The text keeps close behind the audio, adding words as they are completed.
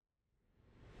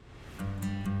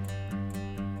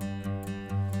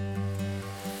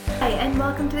and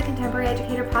welcome to the Contemporary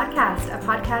Educator Podcast, a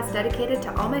podcast dedicated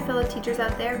to all my fellow teachers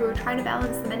out there who are trying to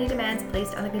balance the many demands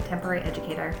placed on the contemporary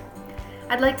educator.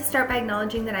 I'd like to start by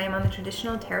acknowledging that I am on the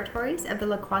traditional territories of the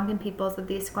Lekwungen peoples of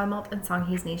the Esquimalt and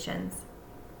Songhees nations.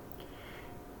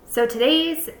 So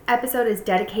today's episode is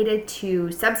dedicated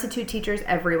to substitute teachers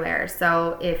everywhere.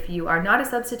 So if you are not a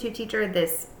substitute teacher,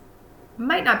 this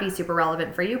might not be super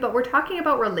relevant for you, but we're talking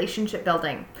about relationship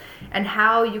building and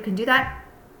how you can do that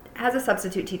as a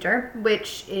substitute teacher,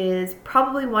 which is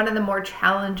probably one of the more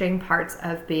challenging parts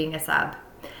of being a sub.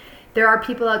 There are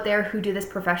people out there who do this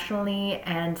professionally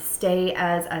and stay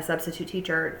as a substitute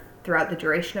teacher throughout the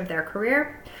duration of their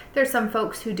career. There's some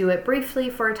folks who do it briefly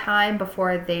for a time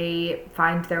before they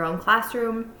find their own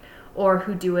classroom, or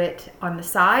who do it on the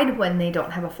side when they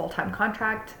don't have a full-time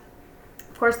contract.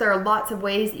 Of course, there are lots of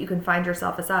ways that you can find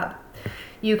yourself a sub.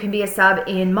 You can be a sub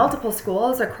in multiple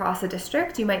schools across a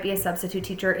district. You might be a substitute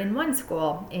teacher in one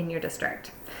school in your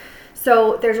district.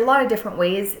 So there's a lot of different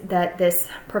ways that this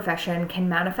profession can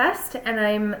manifest, and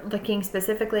I'm looking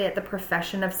specifically at the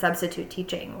profession of substitute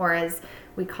teaching, or as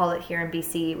we call it here in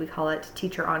BC, we call it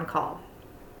teacher on call.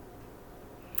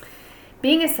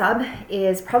 Being a sub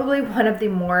is probably one of the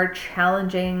more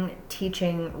challenging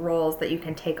teaching roles that you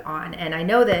can take on. And I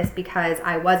know this because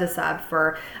I was a sub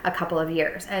for a couple of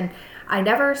years, and I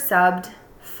never subbed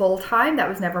full-time. That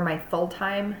was never my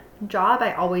full-time job.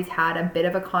 I always had a bit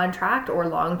of a contract or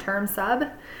long-term sub,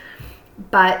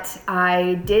 but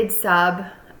I did sub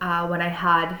when I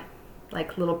had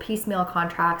like little piecemeal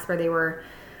contracts where they were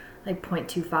like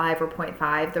 0.25 or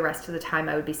 0.5. The rest of the time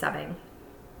I would be subbing.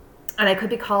 And I could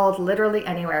be called literally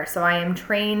anywhere. So I am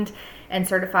trained and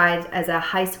certified as a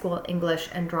high school English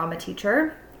and drama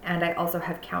teacher, and I also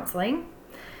have counseling.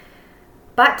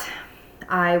 But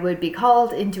I would be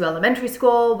called into elementary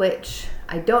school, which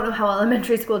I don't know how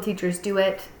elementary school teachers do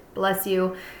it. Bless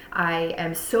you. I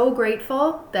am so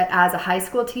grateful that as a high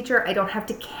school teacher, I don't have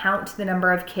to count the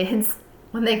number of kids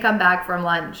when they come back from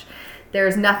lunch.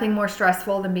 There's nothing more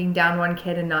stressful than being down one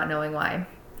kid and not knowing why.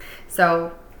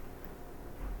 So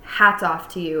hats off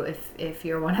to you if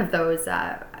you're one of those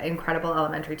incredible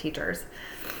elementary teachers.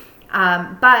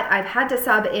 But I've had to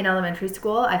sub in elementary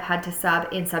school. I've had to sub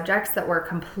in subjects that were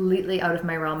completely out of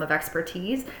my realm of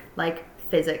expertise, like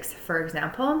physics, for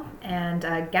example. And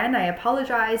again, I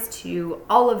apologize to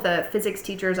all of the physics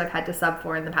teachers I've had to sub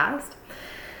for in the past.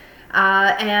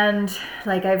 And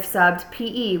like I've subbed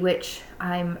PE, which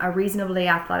I'm a reasonably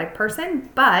athletic person,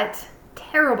 but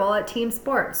terrible at team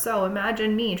sports. So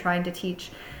imagine me trying to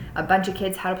teach a bunch of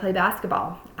kids how to play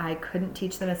basketball. I couldn't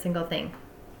teach them a single thing.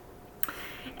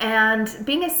 And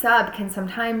being a sub can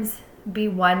sometimes be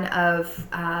one of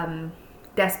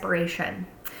desperation.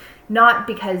 Not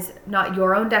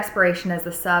your own desperation as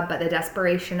the sub, but the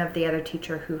desperation of the other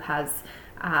teacher who has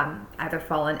either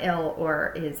fallen ill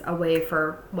or is away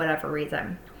for whatever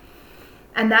reason.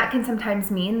 And that can sometimes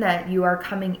mean that you are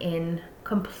coming in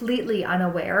completely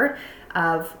unaware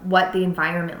of what the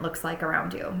environment looks like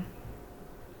around you.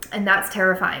 And that's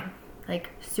terrifying, like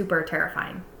super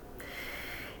terrifying.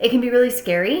 It can be really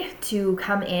scary to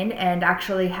come in and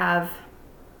actually have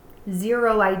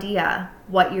zero idea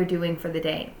what you're doing for the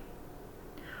day.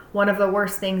 One of the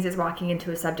worst things is walking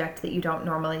into a subject that you don't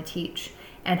normally teach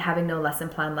and having no lesson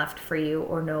plan left for you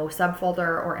or no subfolder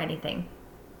or anything.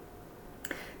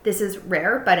 This is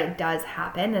rare, but it does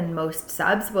happen, and most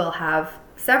subs will have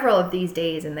several of these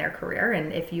days in their career.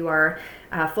 And if you are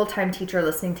a full-time teacher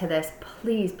listening to this,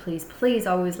 please, please, please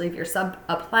always leave your sub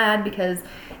a plan, because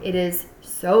it is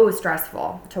so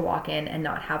stressful to walk in and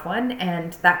not have one.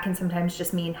 And that can sometimes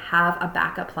just mean have a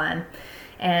backup plan.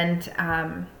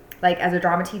 And like as a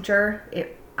drama teacher,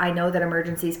 I know that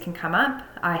emergencies can come up.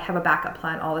 I have a backup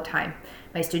plan all the time.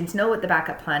 My students know what the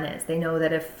backup plan is. They know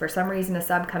that if for some reason a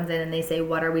sub comes in and they say,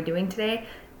 "What are we doing today?"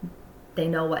 they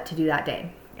know what to do that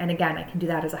day. And again, I can do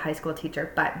that as a high school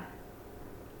teacher, but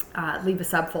leave a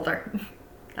sub folder.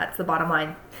 That's the bottom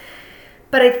line.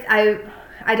 But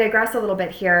I digress a little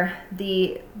bit here.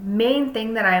 The main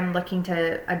thing that I'm looking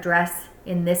to address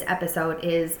in this episode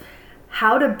is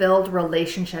how to build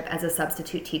relationship as a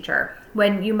substitute teacher.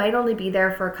 When you might only be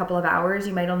there for a couple of hours,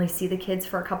 you might only see the kids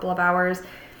for a couple of hours.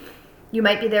 You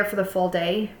might be there for the full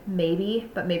day, maybe,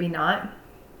 but maybe not.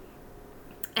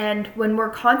 And when we're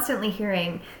constantly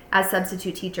hearing as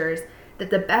substitute teachers that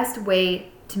the best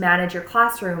way to manage your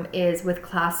classroom is with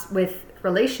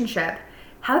relationship,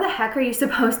 how the heck are you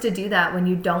supposed to do that when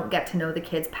you don't get to know the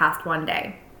kids past one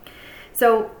day?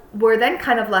 So we're then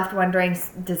kind of left wondering,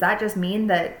 does that just mean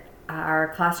that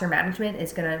our classroom management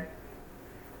is going to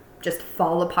just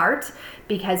fall apart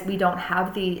because we don't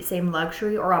have the same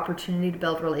luxury or opportunity to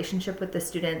build relationship with the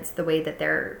students the way that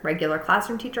their regular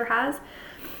classroom teacher has.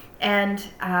 And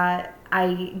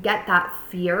I get that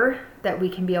fear that we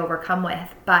can be overcome with,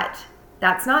 but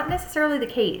that's not necessarily the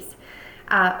case.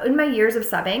 In my years of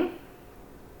subbing,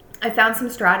 I found some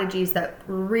strategies that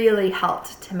really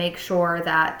helped to make sure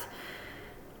that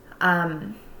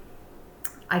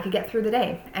I could get through the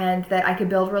day and that I could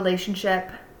build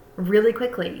relationship really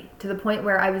quickly, to the point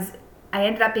where I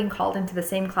ended up being called into the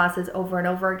same classes over and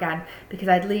over again, because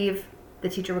I'd leave, the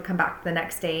teacher would come back the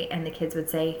next day and the kids would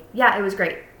say, yeah, it was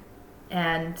great.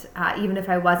 And even if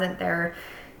I wasn't there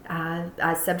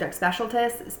as subject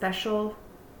specialist,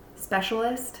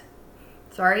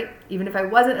 even if I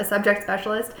wasn't a subject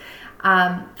specialist,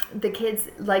 the kids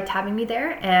liked having me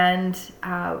there, and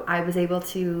I was able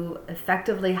to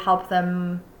effectively help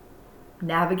them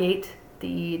navigate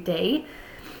the day.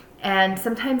 And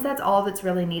sometimes that's all that's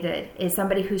really needed, is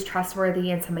somebody who's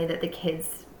trustworthy and somebody that the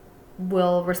kids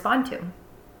will respond to.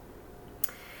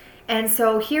 And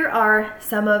so here are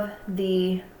some of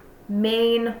the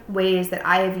main ways that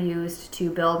I have used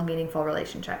to build meaningful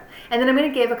relationship. And then I'm going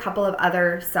to give a couple of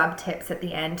other sub tips at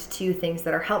the end, to things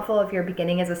that are helpful if you're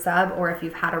beginning as a sub, or if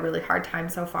you've had a really hard time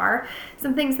so far.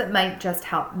 Some things that might just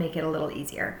help make it a little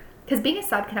easier. Because being a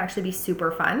sub can actually be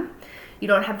super fun. You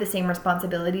don't have the same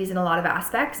responsibilities in a lot of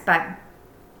aspects, but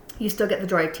you still get the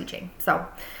joy of teaching. So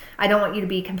I don't want you to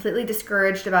be completely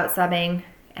discouraged about subbing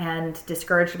and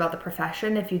discouraged about the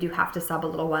profession if you do have to sub a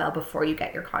little while before you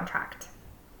get your contract.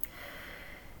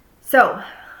 So,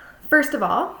 first of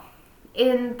all,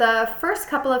 in the first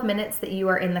couple of minutes that you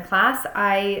are in the class,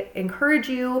 I encourage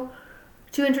you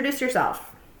to introduce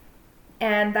yourself.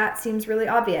 And that seems really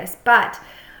obvious, but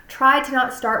try to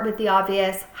not start with the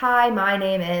obvious, hi, my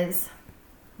name is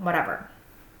whatever.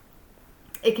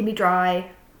 It can be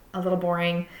dry, a little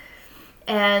boring,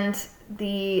 and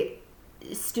the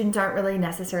students aren't really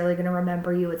necessarily going to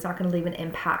remember you. It's not going to leave an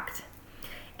impact.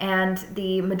 And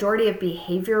the majority of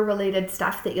behavior-related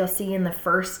stuff that you'll see in the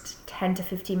first 10 to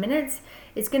 15 minutes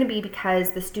is going to be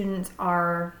because the students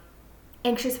are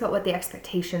anxious about what the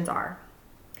expectations are.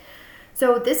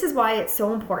 So this is why it's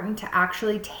so important to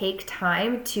actually take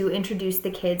time to introduce the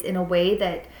kids in a way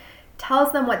that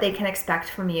tells them what they can expect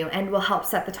from you and will help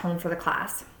set the tone for the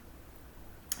class.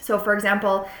 So for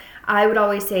example, I would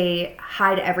always say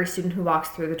hi to every student who walks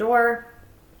through the door.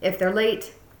 If they're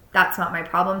late, that's not my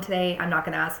problem today. I'm not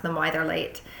going to ask them why they're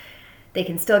late. They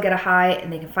can still get a hi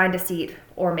and they can find a seat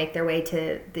or make their way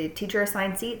to the teacher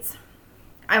assigned seats.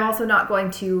 I'm also not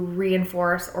going to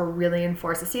reinforce or really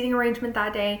enforce a seating arrangement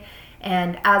that day.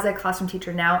 And as a classroom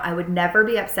teacher now, I would never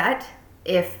be upset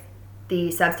if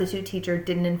the substitute teacher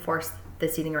didn't enforce the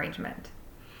seating arrangement.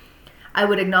 I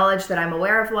would acknowledge that I'm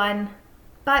aware of one,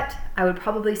 but I would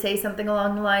probably say something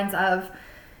along the lines of,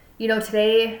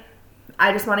 today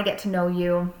I just want to get to know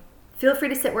you. Feel free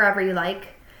to sit wherever you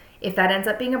like. If that ends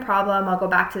up being a problem, I'll go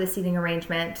back to the seating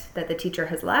arrangement that the teacher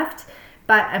has left,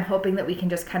 but I'm hoping that we can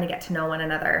just kind of get to know one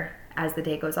another as the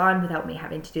day goes on without me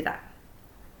having to do that.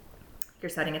 You're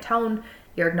setting a tone.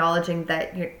 You're acknowledging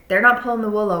that they're not pulling the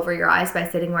wool over your eyes by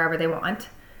sitting wherever they want,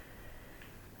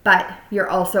 but you're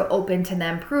also open to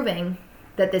them proving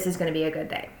that this is going to be a good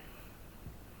day.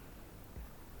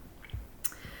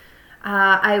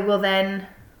 I will then,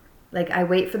 I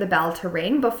wait for the bell to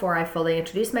ring before I fully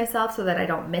introduce myself so that I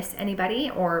don't miss anybody,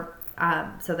 or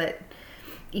so that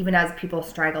even as people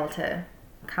struggle to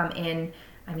come in,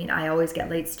 I always get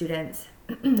late students.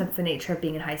 That's the nature of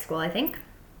being in high school, I think.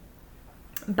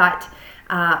 But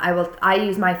I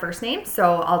use my first name,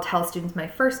 so I'll tell students my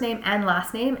first name and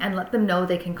last name and let them know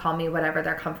they can call me whatever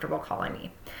they're comfortable calling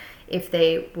me. If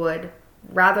they would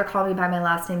rather call me by my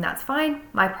last name, that's fine.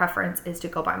 My preference is to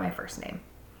go by my first name.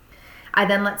 I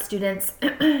then let students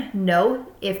know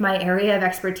if my area of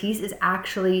expertise is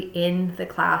actually in the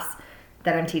class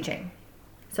that I'm teaching.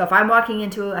 So if I'm walking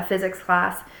into a physics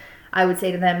class, I would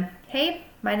say to them, hey,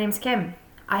 my name's Kim.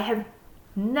 I have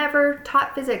never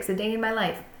taught physics a day in my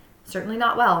life, certainly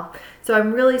not well. So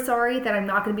I'm really sorry that I'm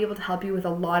not going to be able to help you with a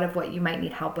lot of what you might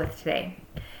need help with today.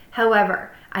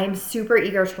 However, I am super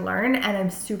eager to learn, and I'm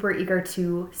super eager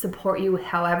to support you with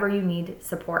however you need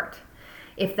support.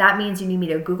 If that means you need me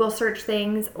to Google search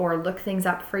things or look things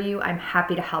up for you, I'm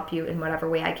happy to help you in whatever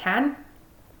way I can.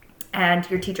 And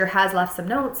your teacher has left some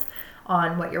notes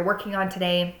on what you're working on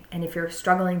today. And if you're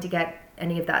struggling to get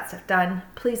any of that stuff done,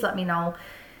 please let me know,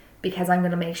 because I'm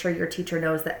going to make sure your teacher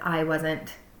knows that I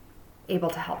wasn't able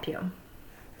to help you.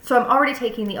 So I'm already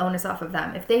taking the onus off of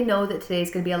them. If they know that today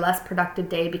is going to be a less productive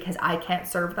day because I can't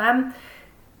serve them,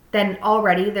 then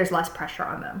already there's less pressure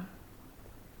on them.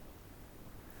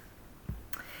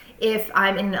 If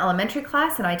I'm in an elementary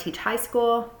class and I teach high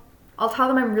school, I'll tell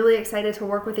them I'm really excited to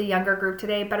work with a younger group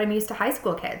today, but I'm used to high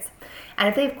school kids. And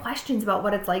if they have questions about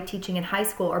what it's like teaching in high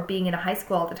school or being in a high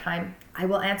school all the time, I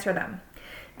will answer them.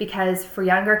 Because for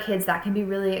younger kids, that can be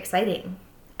really exciting.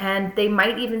 And they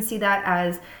might even see that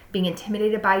as being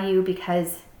intimidated by you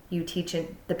because you teach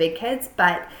the big kids,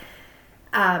 but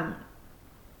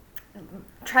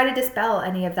try to dispel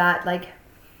any of that like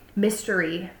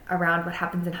mystery around what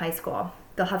happens in high school.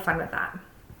 They'll have fun with that.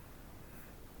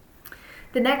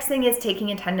 The next thing is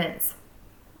taking attendance.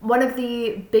 One of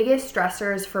the biggest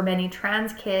stressors for many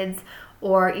trans kids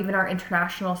or even our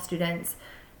international students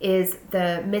is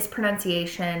the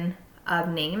mispronunciation of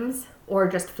names or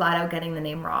just flat out getting the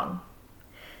name wrong.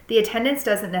 The attendance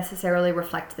doesn't necessarily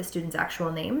reflect the student's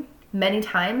actual name. Many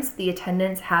times the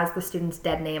attendance has the student's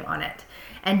dead name on it.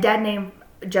 And dead name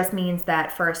just means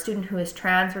that for a student who is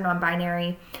trans or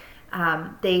non-binary,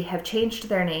 they have changed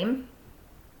their name,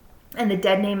 and the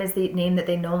dead name is the name that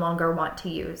they no longer want to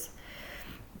use.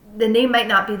 The name might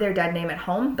not be their dead name at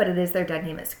home, but it is their dead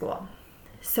name at school.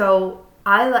 So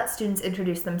I let students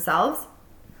introduce themselves,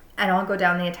 and I'll go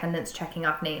down the attendance checking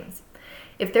off names.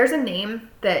 If there's a name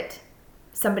that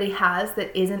somebody has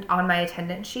that isn't on my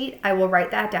attendance sheet, I will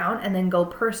write that down and then go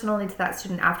personally to that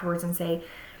student afterwards and say,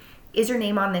 is your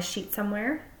name on this sheet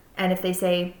somewhere? And if they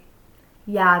say,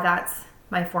 yeah, that's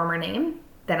my former name,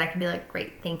 then I can be like,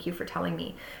 great, thank you for telling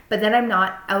me. But then I'm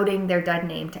not outing their dead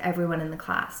name to everyone in the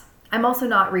class. I'm also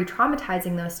not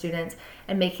re-traumatizing those students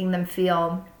and making them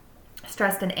feel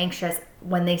stressed and anxious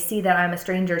when they see that I'm a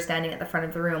stranger standing at the front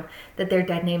of the room, that their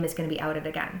dead name is going to be outed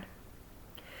again.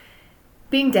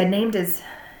 Being dead named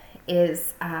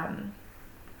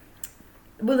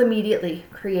will immediately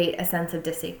create a sense of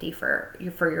dissafety for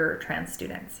your trans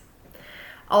students.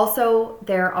 Also,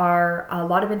 there are a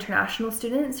lot of international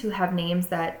students who have names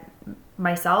that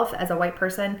myself, as a white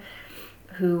person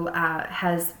who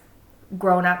has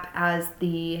grown up as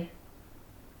the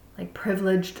like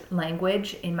privileged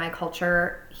language in my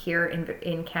culture here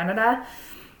in Canada,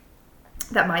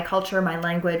 that my culture, my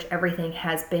language, everything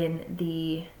has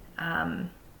been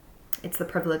it's the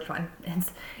privileged one.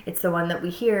 It's the one that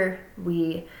we hear,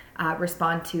 we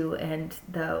respond to, and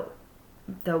the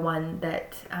one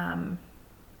that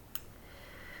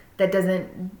that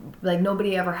doesn't, like,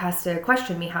 nobody ever has to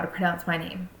question me how to pronounce my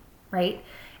name, right?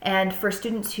 And for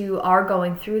students who are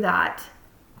going through that,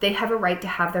 they have a right to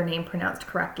have their name pronounced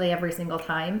correctly every single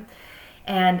time.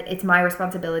 And it's my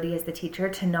responsibility as the teacher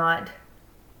to not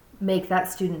make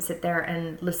that student sit there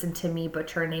and listen to me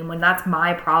butcher a name when that's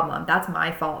my problem. That's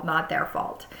my fault, not their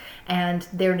fault. And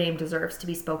their name deserves to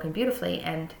be spoken beautifully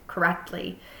and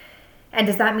correctly. And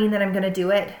does that mean that I'm going to do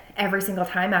it every single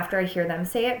time after I hear them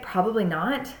say it? Probably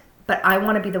not. But I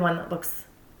want to be the one that looks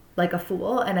like a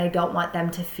fool, and I don't want them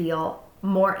to feel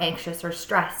more anxious or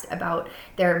stressed about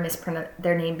their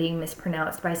name being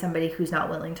mispronounced by somebody who's not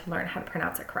willing to learn how to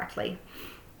pronounce it correctly.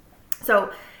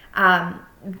 So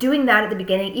doing that at the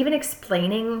beginning, even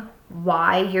explaining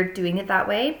why you're doing it that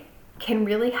way, can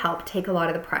really help take a lot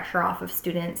of the pressure off of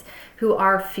students who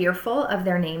are fearful of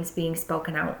their names being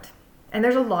spoken out. And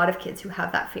there's a lot of kids who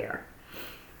have that fear.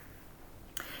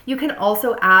 You can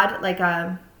also add like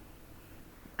an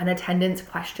attendance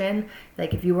question,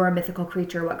 like if you were a mythical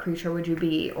creature, what creature would you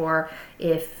be? Or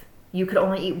if you could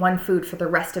only eat one food for the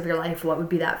rest of your life, what would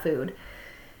be that food?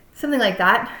 Something like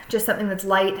that, just something that's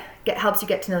light, helps you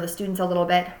get to know the students a little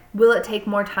bit. Will it take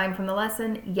more time from the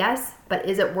lesson? Yes, but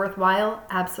is it worthwhile?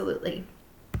 Absolutely.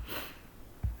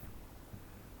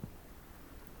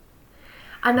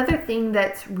 Another thing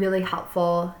that's really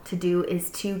helpful to do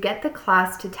is to get the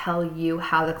class to tell you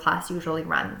how the class usually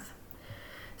runs.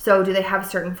 So do they have a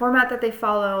certain format that they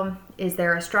follow? Is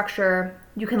there a structure?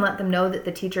 You can let them know that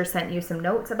the teacher sent you some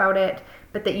notes about it,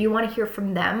 but that you want to hear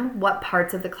from them what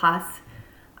parts of the class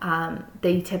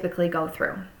they typically go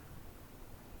through.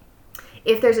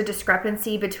 If there's a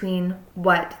discrepancy between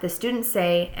what the students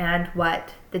say and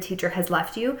what the teacher has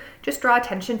left you, just draw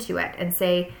attention to it and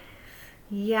say,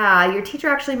 yeah, your teacher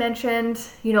actually mentioned,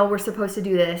 we're supposed to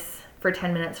do this for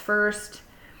 10 minutes first.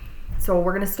 So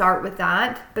we're going to start with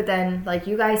that. But then, like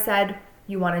you guys said,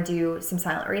 you want to do some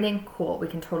silent reading. Cool. We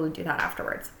can totally do that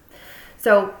afterwards.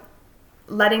 So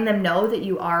letting them know that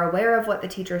you are aware of what the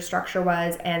teacher's structure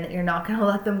was and that you're not going to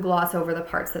let them gloss over the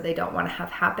parts that they don't want to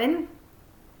have happen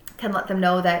can let them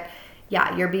know that,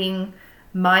 yeah, you're being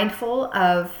mindful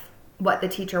of what the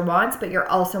teacher wants, but you're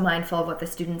also mindful of what the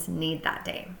students need that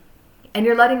day. And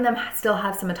you're letting them still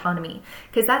have some autonomy,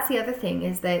 because that's the other thing,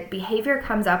 is that behavior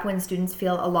comes up when students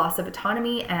feel a loss of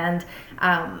autonomy and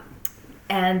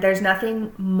And there's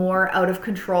nothing more out of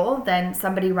control than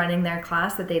somebody running their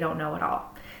class that they don't know at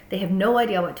all. They have no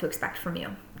idea what to expect from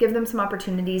you. Give them some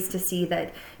opportunities to see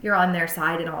that you're on their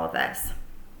side in all of this.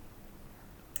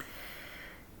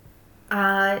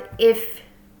 If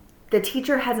the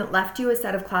teacher hasn't left you a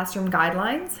set of classroom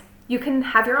guidelines, you can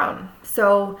have your own.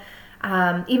 So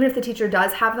even if the teacher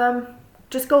does have them,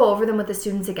 just go over them with the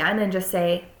students again and just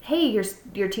say, hey,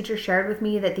 your teacher shared with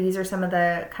me that these are some of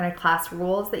the kind of class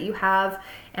rules that you have,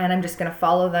 and I'm just going to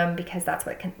follow them because that's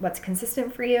what's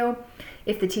consistent for you.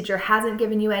 If the teacher hasn't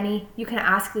given you any, you can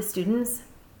ask the students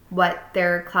what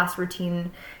their class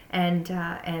routine and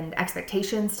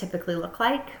expectations typically look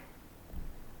like.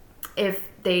 If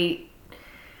they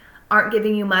aren't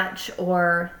giving you much,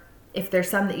 or if there's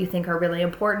some that you think are really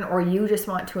important, or you just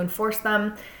want to enforce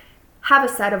them, have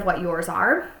a set of what yours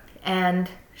are and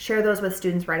share those with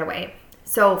students right away.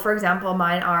 So for example,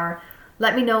 mine are,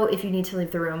 let me know if you need to leave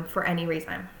the room for any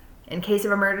reason. In case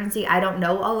of emergency, I don't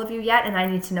know all of you yet, and I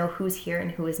need to know who's here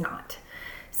and who is not.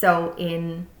 So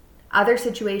in other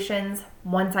situations,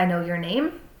 once I know your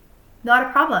name, not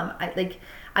a problem.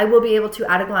 I will be able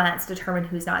to at a glance determine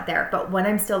who's not there. But when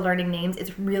I'm still learning names,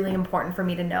 it's really important for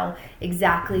me to know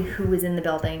exactly who is in the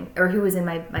building or who is in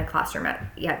my classroom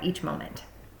at each moment.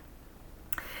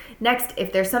 Next,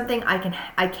 if there's something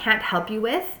I can't help you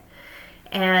with,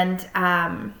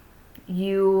 and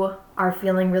you are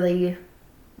feeling really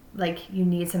like you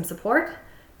need some support,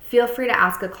 feel free to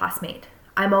ask a classmate.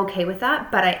 I'm okay with that,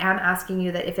 but I am asking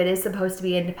you that if it is supposed to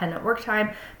be independent work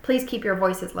time, please keep your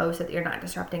voices low so that you're not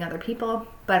disrupting other people.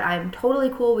 But I'm totally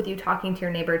cool with you talking to your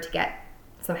neighbor to get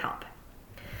some help.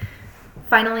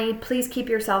 Finally, please keep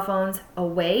your cell phones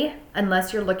away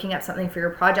unless you're looking up something for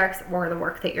your projects or the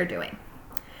work that you're doing.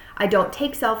 I don't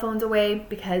take cell phones away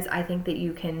because I think that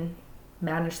you can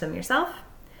manage them yourself,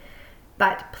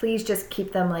 but please just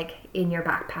keep them in your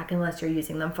backpack unless you're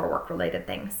using them for work-related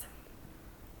things.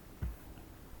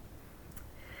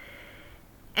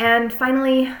 And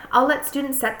finally, I'll let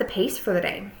students set the pace for the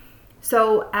day.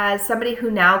 So as somebody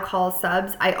who now calls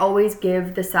subs, I always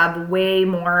give the sub way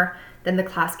more than the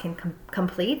class can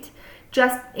complete,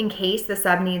 just in case the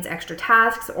sub needs extra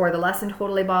tasks or the lesson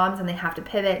totally bombs and they have to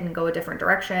pivot and go a different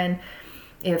direction.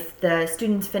 If the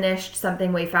students finished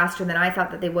something way faster than I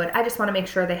thought that they would, I just want to make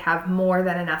sure they have more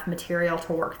than enough material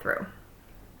to work through.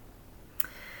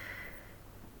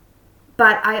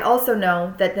 But I also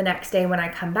know that the next day when I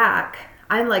come back,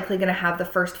 I'm likely going to have the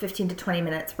first 15 to 20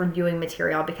 minutes reviewing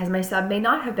material because my sub may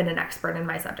not have been an expert in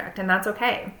my subject, and that's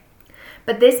okay.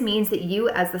 But this means that you,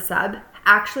 as the sub,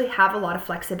 actually have a lot of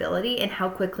flexibility in how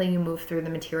quickly you move through the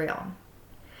material.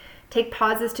 Take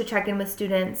pauses to check in with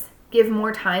students, give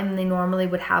more time than they normally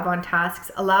would have on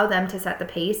tasks, allow them to set the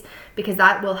pace because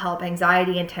that will help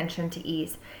anxiety and tension to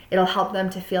ease. It'll help them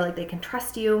to feel like they can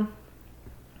trust you,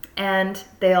 and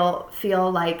they'll feel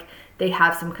like they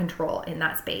have some control in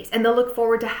that space. And they'll look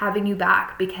forward to having you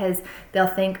back because they'll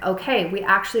think, okay, we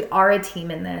actually are a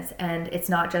team in this, and it's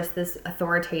not just this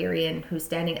authoritarian who's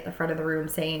standing at the front of the room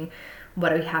saying, what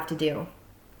do we have to do?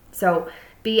 So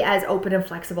be as open and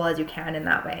flexible as you can in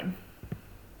that way.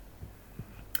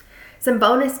 Some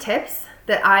bonus tips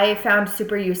that I found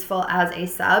super useful as a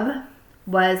sub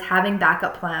was having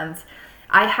backup plans.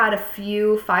 I had a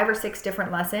few 5 or 6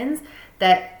 different lessons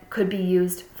that could be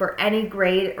used for any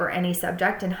grade or any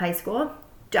subject in high school,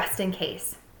 just in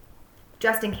case.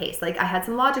 Just in case. I had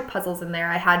some logic puzzles in there.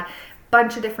 I had a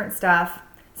bunch of different stuff,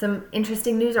 some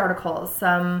interesting news articles,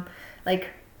 some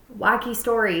wacky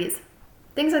stories,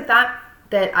 things like that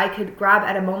I could grab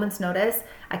at a moment's notice.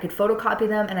 I could photocopy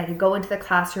them and I could go into the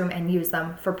classroom and use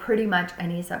them for pretty much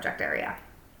any subject area.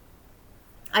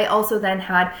 I also then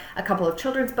had a couple of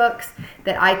children's books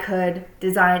that I could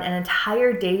design an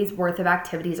entire day's worth of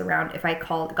activities around if I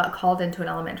got called into an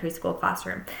elementary school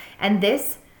classroom. And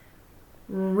this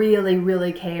really,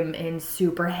 really came in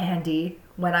super handy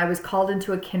when I was called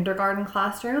into a kindergarten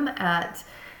classroom at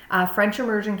French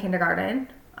Immersion Kindergarten.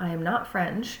 I am not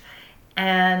French,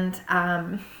 and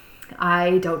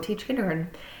I don't teach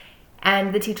kindergarten.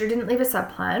 And the teacher didn't leave a sub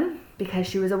plan because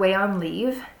she was away on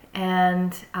leave,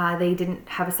 and they didn't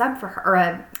have a sub for her, or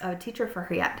a teacher for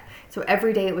her yet. So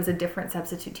every day it was a different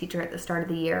substitute teacher at the start of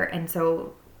the year, and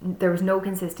so there was no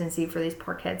consistency for these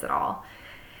poor kids at all.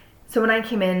 So when I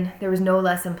came in, there was no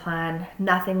lesson plan,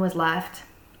 nothing was left.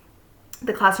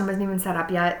 The classroom wasn't even set up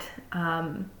yet.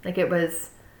 It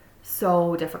was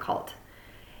so difficult.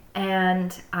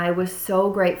 And I was so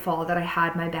grateful that I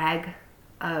had my bag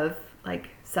of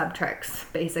sub tricks,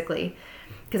 basically,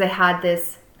 because I had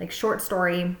this short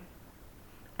story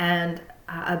and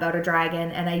about a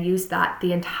dragon, and I used that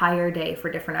the entire day for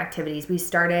different activities. We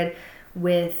started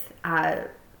with,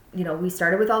 we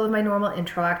started with all of my normal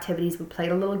intro activities. We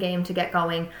played a little game to get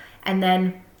going. And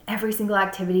then every single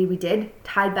activity we did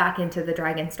tied back into the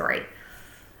dragon story.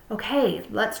 Okay,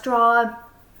 let's draw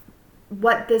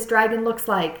what this dragon looks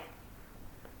like.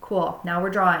 Cool, now we're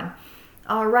drawing.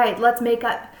 All right, let's make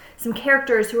up some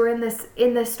characters who are in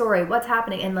this story. What's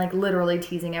happening? And like literally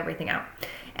teasing everything out.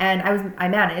 And I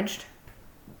managed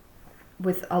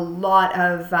with a lot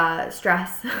of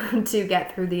stress to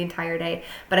get through the entire day.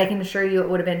 But I can assure you it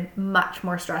would have been much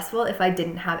more stressful if I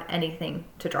didn't have anything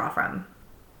to draw from.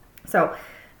 So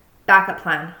backup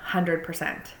plan,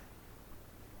 100%.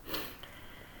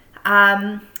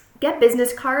 Get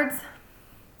business cards.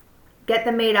 Get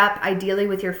them made up, ideally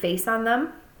with your face on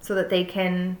them, so that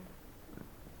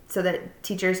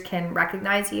teachers can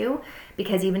recognize you,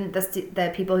 because even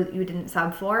the people you didn't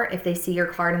sub for, if they see your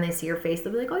card and they see your face,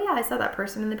 they'll be like, oh yeah, I saw that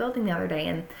person in the building the other day.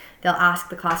 And they'll ask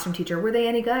the classroom teacher, were they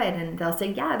any good? And they'll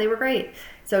say, yeah, they were great.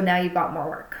 So now you've got more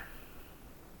work.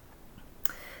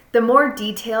 The more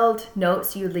detailed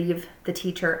notes you leave the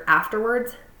teacher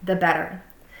afterwards, the better.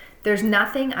 There's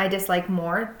nothing I dislike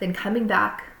more than coming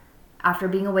back after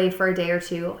being away for a day or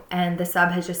two and the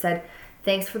sub has just said,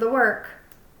 thanks for the work,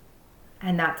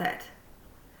 and that's it.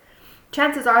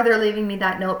 Chances are they're leaving me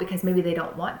that note because maybe they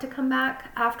don't want to come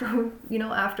back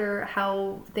after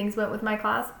how things went with my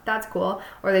class. That's cool.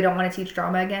 Or they don't want to teach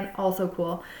drama again. Also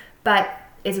cool. But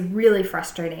it's really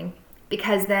frustrating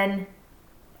because then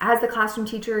as the classroom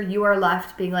teacher, you are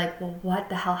left being like, well, what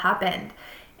the hell happened?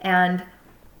 And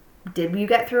did you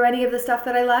get through any of the stuff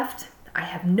that I left? I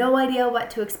have no idea what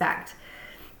to expect.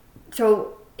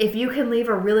 So if you can leave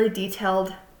a really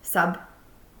detailed sub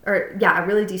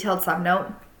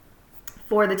note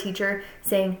for the teacher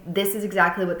saying, this is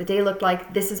exactly what the day looked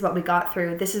like, this is what we got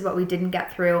through, this is what we didn't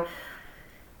get through,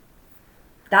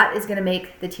 that is going to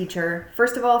make the teacher,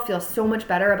 first of all, feel so much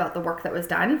better about the work that was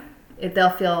done. They'll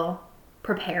feel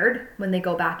prepared when they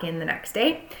go back in the next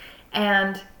day,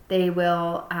 and they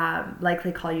will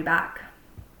likely call you back.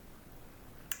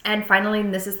 And finally,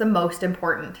 and this is the most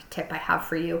important tip I have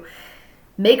for you,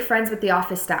 make friends with the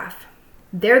office staff.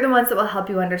 They're the ones that will help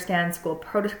you understand school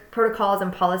protocols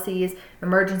and policies,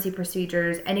 emergency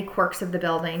procedures, any quirks of the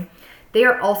building. They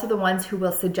are also the ones who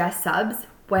will suggest subs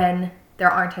when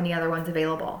there aren't any other ones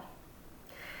available.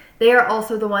 They are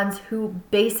also the ones who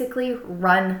basically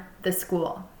run the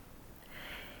school.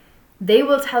 They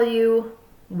will tell you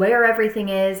where everything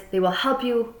is. They will help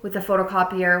you with the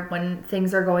photocopier when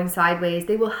things are going sideways.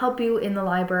 They will help you in the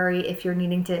library if you're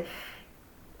needing to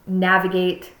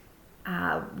navigate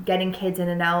getting kids in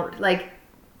and out. Like,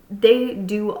 they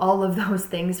do all of those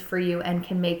things for you and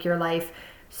can make your life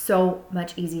so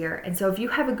much easier. And so if you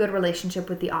have a good relationship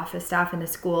with the office staff in the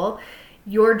school,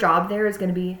 your job there is going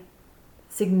to be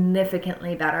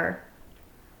significantly better.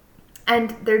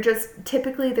 And they're just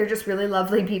really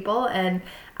lovely people, and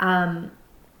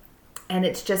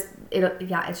it's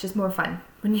just more fun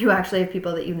when you actually have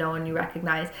people that you know and you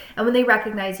recognize. And when they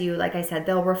recognize you, like I said,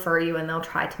 they'll refer you and they'll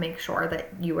try to make sure that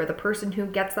you are the person who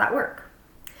gets that work.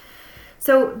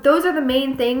 So those are the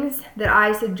main things that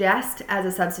I suggest as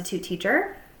a substitute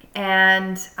teacher.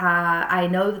 And I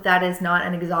know that is not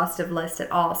an exhaustive list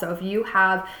at all. So if you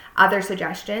have other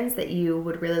suggestions that you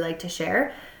would really like to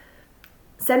share,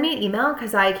 send me an email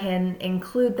because I can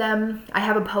include them. I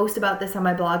have a post about this on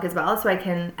my blog as well, so I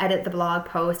can edit the blog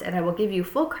post and I will give you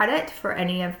full credit for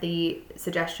any of the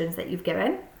suggestions that you've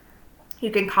given. You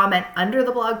can comment under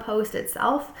the blog post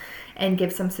itself and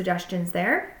give some suggestions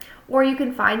there. Or you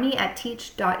can find me at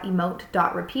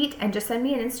teach.emote.repeat and just send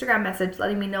me an Instagram message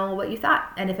letting me know what you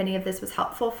thought and if any of this was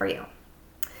helpful for you.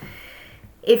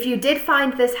 If you did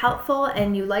find this helpful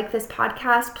and you like this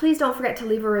podcast, please don't forget to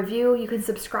leave a review. You can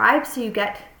subscribe so you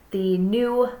get the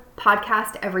new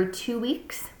podcast every 2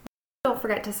 weeks. Don't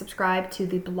forget to subscribe to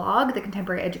the blog,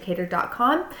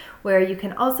 thecontemporaryeducator.com, where you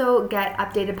can also get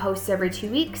updated posts every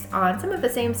 2 weeks on some of the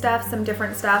same stuff, some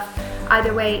different stuff.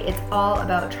 Either way, it's all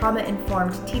about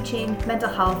trauma-informed teaching, mental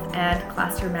health, and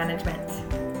classroom management.